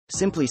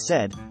Simply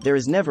said, there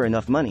is never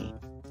enough money.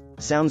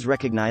 Sounds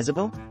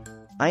recognizable?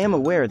 I am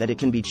aware that it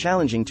can be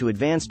challenging to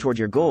advance toward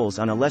your goals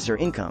on a lesser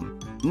income,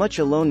 much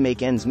alone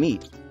make ends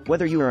meet,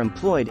 whether you are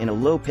employed in a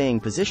low-paying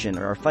position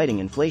or are fighting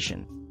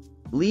inflation.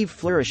 Leave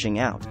flourishing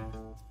out.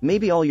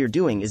 Maybe all you're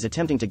doing is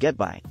attempting to get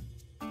by.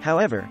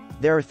 However,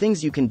 there are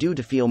things you can do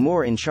to feel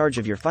more in charge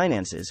of your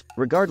finances,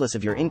 regardless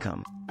of your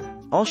income.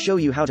 I'll show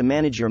you how to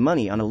manage your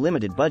money on a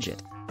limited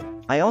budget.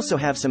 I also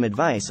have some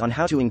advice on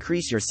how to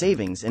increase your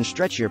savings and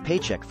stretch your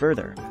paycheck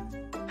further.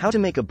 How to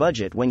make a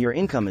budget when your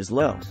income is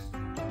low.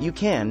 You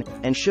can,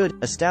 and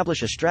should,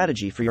 establish a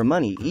strategy for your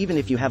money even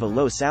if you have a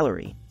low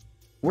salary.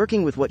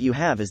 Working with what you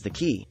have is the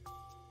key.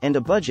 And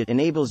a budget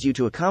enables you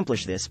to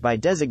accomplish this by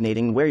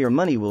designating where your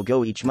money will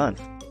go each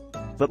month.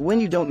 But when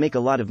you don't make a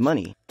lot of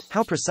money,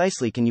 how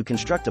precisely can you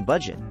construct a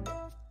budget?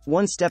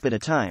 One step at a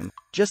time,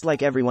 just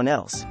like everyone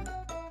else.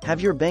 Have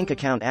your bank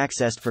account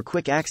accessed for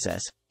quick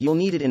access, you'll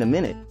need it in a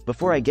minute,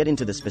 before I get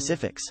into the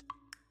specifics.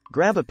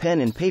 Grab a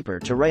pen and paper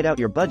to write out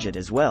your budget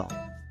as well.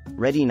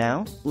 Ready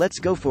now? Let's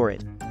go for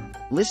it.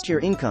 List your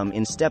income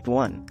in step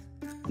 1.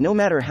 No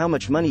matter how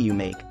much money you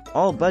make,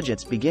 all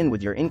budgets begin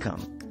with your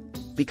income.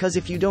 Because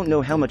if you don't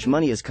know how much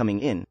money is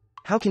coming in,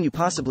 how can you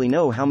possibly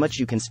know how much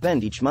you can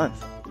spend each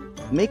month?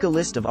 Make a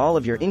list of all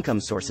of your income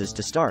sources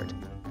to start.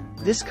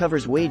 This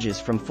covers wages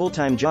from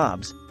full-time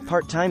jobs,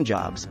 part-time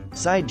jobs,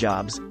 side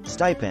jobs,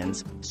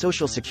 stipends,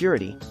 social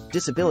security,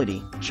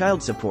 disability,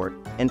 child support,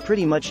 and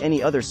pretty much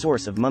any other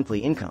source of monthly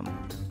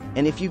income.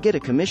 And if you get a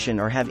commission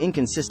or have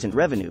inconsistent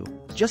revenue,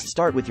 just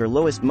start with your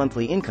lowest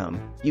monthly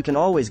income, you can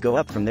always go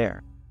up from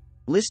there.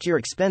 List your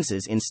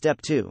expenses in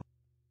step 2.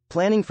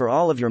 Planning for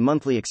all of your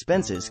monthly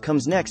expenses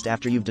comes next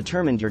after you've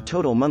determined your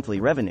total monthly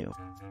revenue.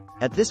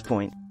 At this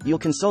point, you'll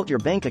consult your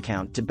bank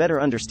account to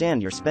better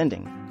understand your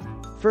spending.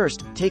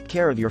 First, take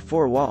care of your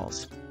 4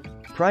 walls.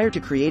 Prior to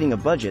creating a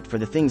budget for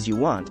the things you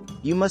want,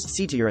 you must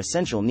see to your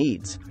essential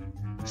needs.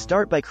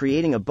 Start by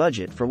creating a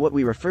budget for what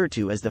we refer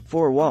to as the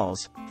 4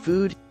 walls: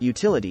 food,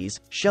 utilities,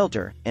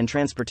 shelter, and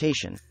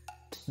transportation.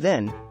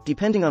 Then,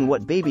 depending on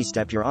what baby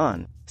step you're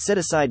on, set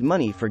aside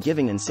money for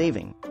giving and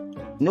saving.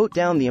 Note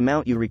down the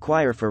amount you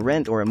require for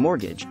rent or a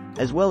mortgage,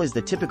 as well as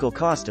the typical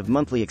cost of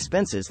monthly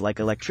expenses like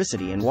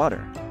electricity and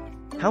water.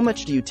 How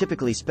much do you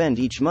typically spend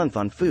each month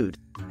on food?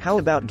 How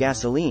about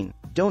gasoline?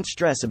 Don't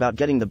stress about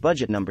getting the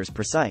budget numbers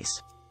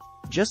precise.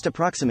 Just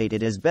approximate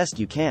it as best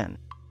you can.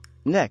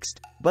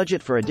 Next,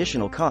 budget for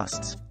additional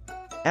costs.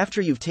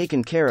 After you've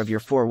taken care of your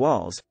 4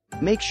 walls,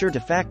 make sure to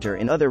factor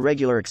in other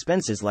regular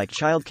expenses like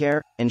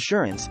childcare,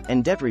 insurance,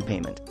 and debt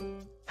repayment.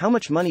 How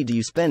much money do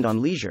you spend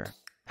on leisure?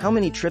 How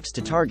many trips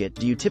to Target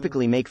do you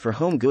typically make for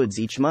home goods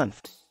each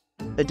month?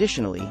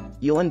 Additionally,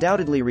 you'll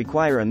undoubtedly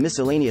require a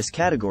miscellaneous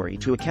category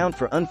to account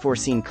for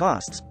unforeseen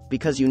costs,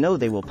 because you know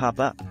they will pop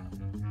up.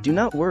 Do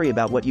not worry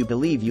about what you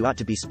believe you ought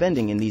to be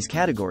spending in these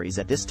categories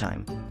at this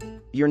time.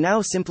 You're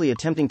now simply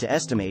attempting to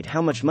estimate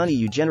how much money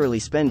you generally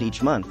spend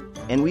each month,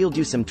 and we'll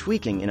do some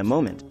tweaking in a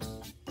moment.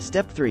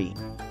 Step 3.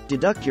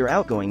 Deduct your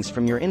outgoings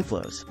from your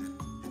inflows.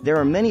 There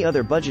are many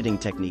other budgeting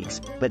techniques,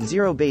 but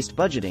zero-based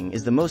budgeting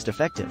is the most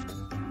effective.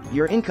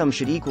 Your income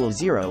should equal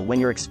 0 when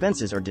your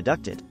expenses are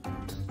deducted.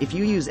 If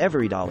you use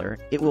every dollar,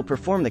 it will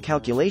perform the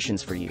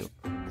calculations for you.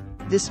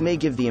 This may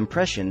give the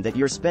impression that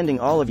you're spending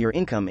all of your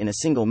income in a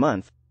single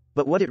month,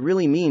 but what it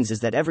really means is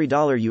that every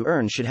dollar you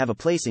earn should have a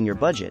place in your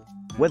budget,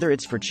 whether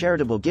it's for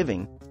charitable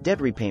giving,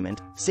 debt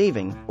repayment,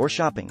 saving, or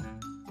shopping.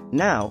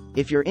 Now,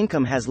 if your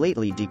income has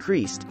lately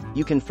decreased,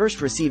 you can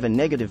first receive a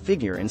negative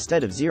figure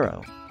instead of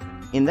 0.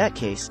 In that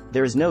case,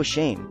 there is no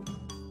shame.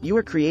 You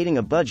are creating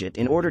a budget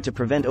in order to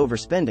prevent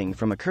overspending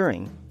from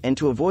occurring, and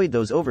to avoid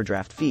those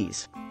overdraft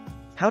fees.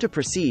 How to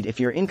proceed if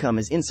your income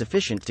is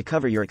insufficient to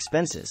cover your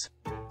expenses.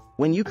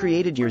 When you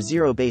created your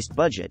zero-based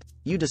budget,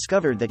 you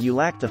discovered that you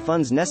lacked the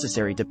funds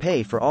necessary to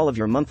pay for all of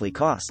your monthly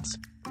costs.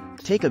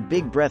 Take a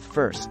big breath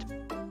first.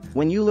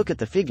 When you look at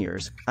the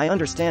figures, I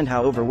understand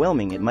how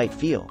overwhelming it might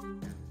feel.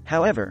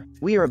 However,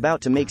 we are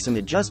about to make some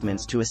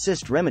adjustments to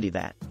assist remedy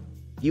that.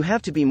 You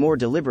have to be more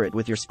deliberate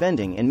with your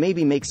spending and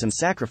maybe make some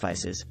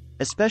sacrifices,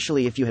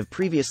 especially if you have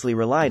previously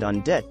relied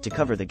on debt to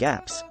cover the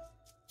gaps.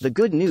 The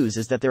good news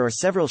is that there are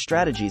several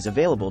strategies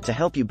available to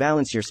help you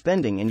balance your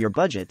spending and your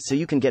budget so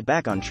you can get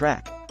back on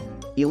track.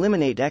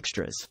 Eliminate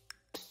extras.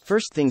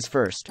 First things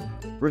first.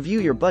 Review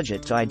your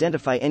budget to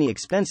identify any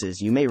expenses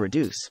you may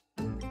reduce.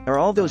 Are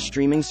all those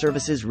streaming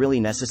services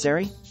really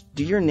necessary?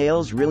 Do your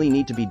nails really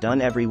need to be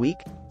done every week?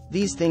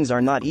 These things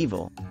are not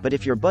evil, but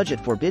if your budget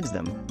forbids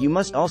them, you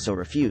must also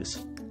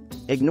refuse.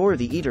 Ignore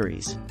the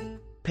eateries.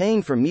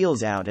 Paying for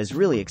meals out is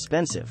really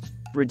expensive.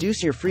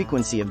 Reduce your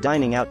frequency of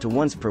dining out to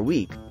once per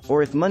week,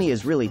 or if money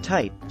is really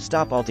tight,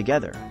 stop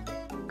altogether.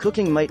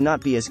 Cooking might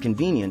not be as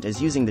convenient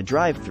as using the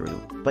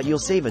drive-thru, but you'll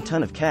save a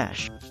ton of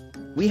cash.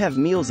 We have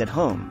meals at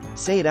home,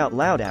 say it out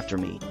loud after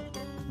me.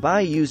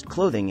 Buy used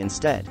clothing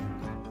instead.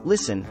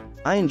 Listen,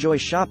 I enjoy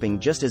shopping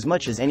just as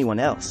much as anyone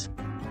else.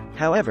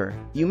 However,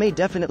 you may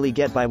definitely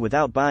get by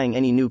without buying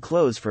any new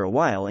clothes for a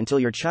while until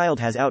your child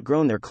has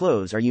outgrown their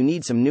clothes or you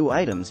need some new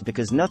items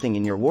because nothing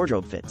in your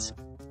wardrobe fits.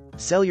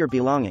 Sell your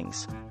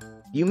belongings.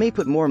 You may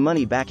put more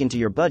money back into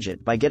your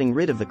budget by getting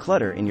rid of the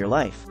clutter in your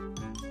life.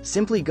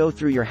 Simply go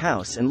through your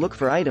house and look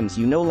for items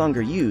you no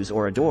longer use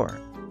or adore.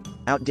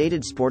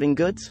 Outdated sporting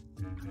goods?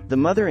 The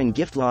mother and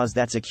gift-laws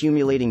that's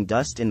accumulating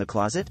dust in the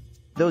closet?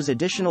 Those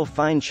additional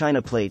fine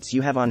china plates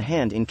you have on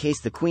hand in case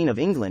the Queen of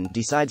England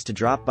decides to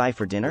drop by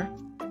for dinner?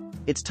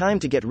 It's time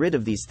to get rid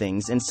of these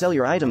things and sell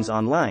your items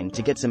online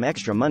to get some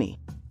extra money.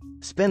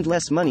 Spend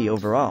less money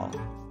overall.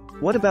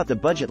 What about the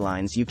budget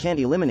lines you can't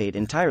eliminate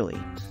entirely?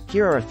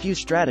 Here are a few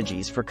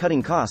strategies for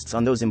cutting costs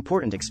on those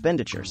important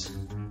expenditures.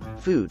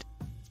 Food.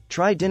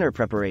 Try dinner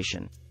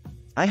preparation.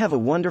 I have a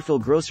wonderful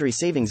grocery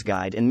savings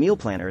guide and meal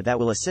planner that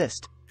will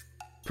assist.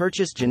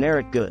 Purchase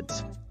generic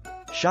goods.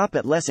 Shop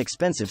at less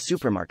expensive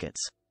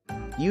supermarkets.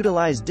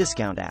 Utilize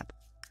discount app.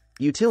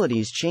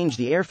 Utilities change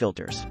the air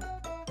filters.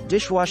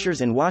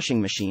 Dishwashers and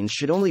washing machines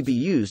should only be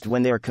used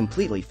when they are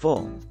completely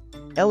full.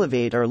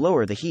 Elevate or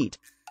lower the heat.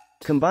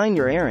 Combine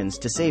your errands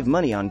to save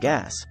money on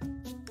gas.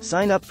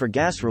 Sign up for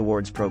gas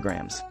rewards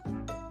programs.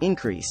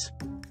 Increase.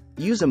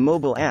 Use a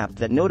mobile app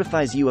that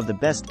notifies you of the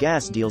best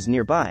gas deals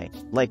nearby,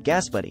 like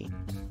GasBuddy.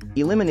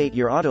 Eliminate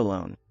your auto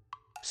loan.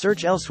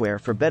 Search elsewhere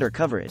for better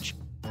coverage.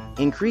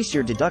 Increase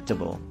your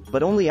deductible,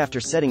 but only after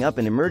setting up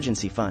an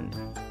emergency fund.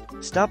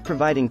 Stop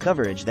providing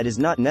coverage that is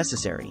not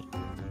necessary.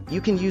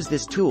 You can use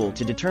this tool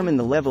to determine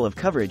the level of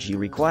coverage you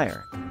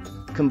require.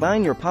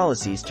 Combine your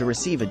policies to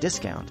receive a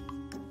discount.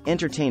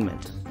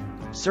 Entertainment.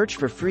 Search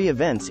for free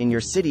events in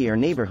your city or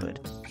neighborhood.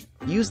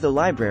 Use the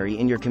library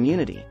in your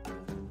community.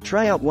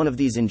 Try out one of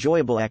these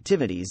enjoyable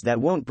activities that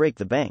won't break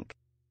the bank.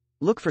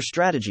 Look for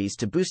strategies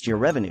to boost your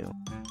revenue.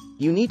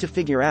 You need to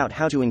figure out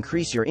how to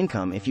increase your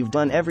income if you've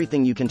done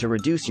everything you can to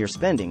reduce your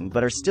spending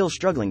but are still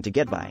struggling to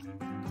get by.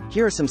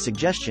 Here are some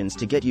suggestions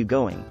to get you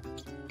going.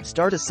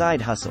 Start a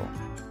side hustle.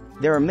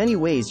 There are many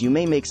ways you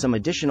may make some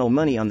additional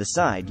money on the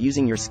side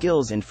using your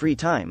skills and free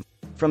time,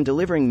 from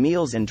delivering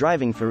meals and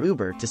driving for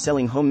Uber to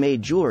selling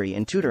homemade jewelry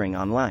and tutoring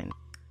online.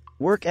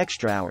 Work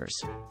extra hours.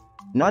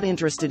 Not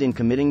interested in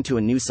committing to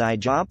a new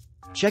side job?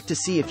 Check to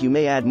see if you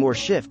may add more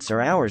shifts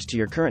or hours to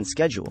your current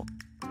schedule.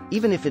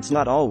 Even if it's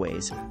not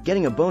always,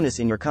 getting a bonus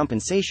in your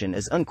compensation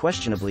is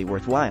unquestionably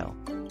worthwhile.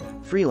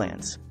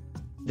 Freelance.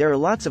 There are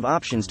lots of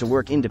options to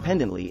work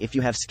independently if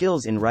you have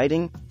skills in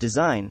writing,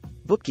 design,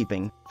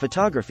 bookkeeping,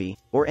 photography,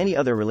 or any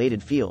other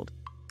related field.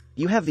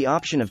 You have the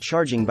option of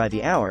charging by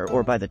the hour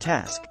or by the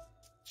task.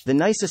 The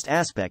nicest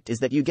aspect is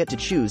that you get to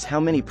choose how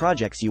many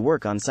projects you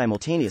work on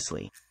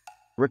simultaneously.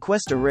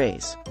 Request a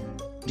raise.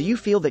 Do you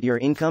feel that your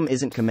income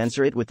isn't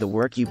commensurate with the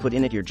work you put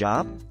in at your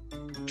job?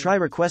 Try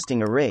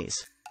requesting a raise.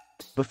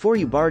 Before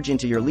you barge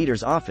into your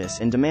leader's office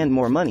and demand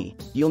more money,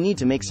 you'll need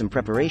to make some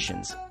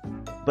preparations.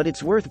 But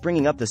it's worth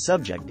bringing up the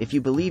subject if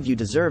you believe you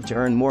deserve to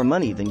earn more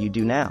money than you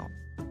do now.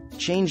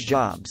 Change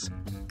jobs.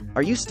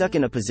 Are you stuck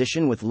in a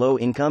position with low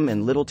income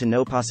and little to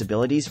no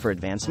possibilities for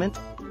advancement?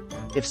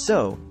 If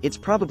so, it's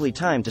probably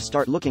time to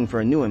start looking for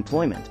a new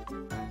employment.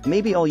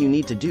 Maybe all you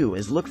need to do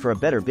is look for a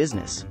better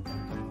business.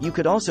 You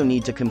could also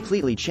need to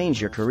completely change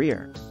your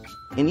career.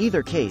 In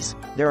either case,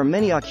 there are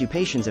many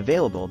occupations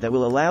available that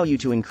will allow you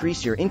to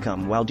increase your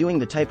income while doing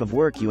the type of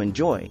work you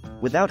enjoy,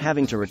 without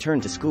having to return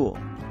to school.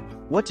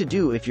 What to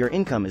do if your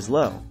income is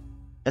low?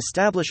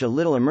 Establish a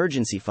little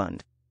emergency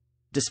fund.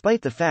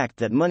 Despite the fact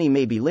that money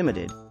may be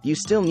limited, you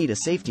still need a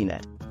safety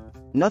net.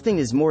 Nothing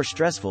is more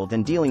stressful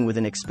than dealing with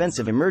an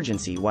expensive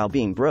emergency while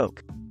being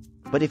broke.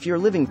 But if you're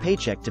living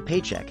paycheck to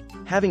paycheck,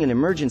 having an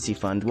emergency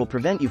fund will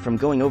prevent you from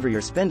going over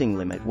your spending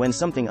limit when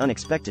something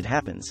unexpected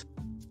happens.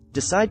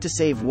 Decide to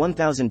save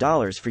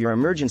 $1,000 for your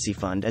emergency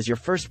fund as your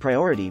first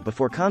priority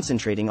before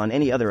concentrating on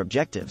any other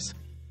objectives.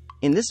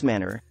 In this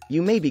manner,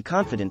 you may be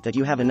confident that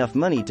you have enough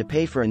money to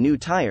pay for a new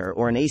tire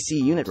or an AC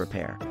unit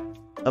repair.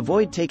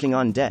 Avoid taking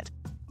on debt.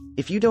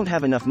 If you don't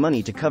have enough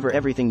money to cover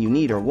everything you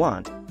need or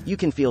want, you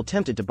can feel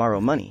tempted to borrow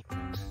money.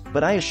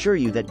 But I assure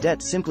you that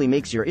debt simply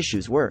makes your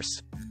issues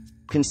worse.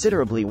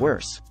 Considerably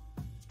worse.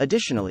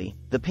 Additionally,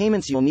 the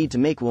payments you'll need to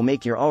make will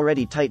make your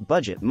already tight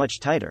budget much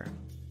tighter.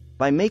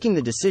 By making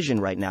the decision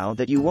right now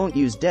that you won't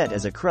use debt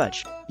as a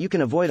crutch, you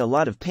can avoid a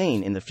lot of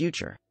pain in the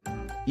future.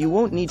 You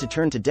won't need to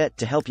turn to debt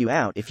to help you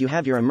out if you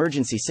have your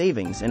emergency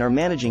savings and are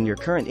managing your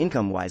current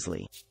income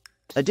wisely.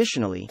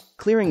 Additionally,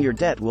 clearing your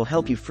debt will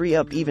help you free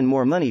up even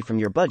more money from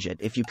your budget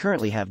if you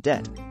currently have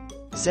debt.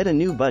 Set a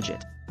new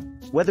budget.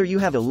 Whether you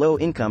have a low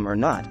income or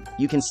not,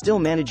 you can still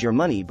manage your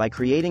money by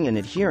creating and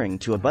adhering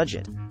to a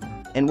budget.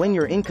 And when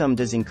your income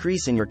does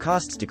increase and your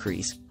costs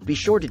decrease, be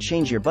sure to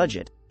change your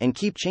budget, and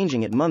keep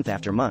changing it month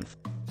after month.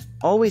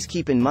 Always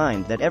keep in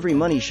mind that every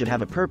money should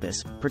have a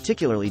purpose,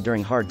 particularly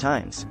during hard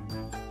times.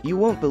 You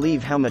won't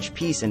believe how much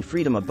peace and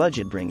freedom a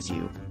budget brings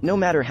you, no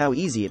matter how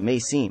easy it may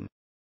seem.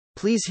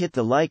 Please hit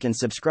the like and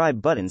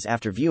subscribe buttons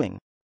after viewing.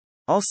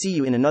 I'll see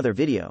you in another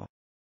video.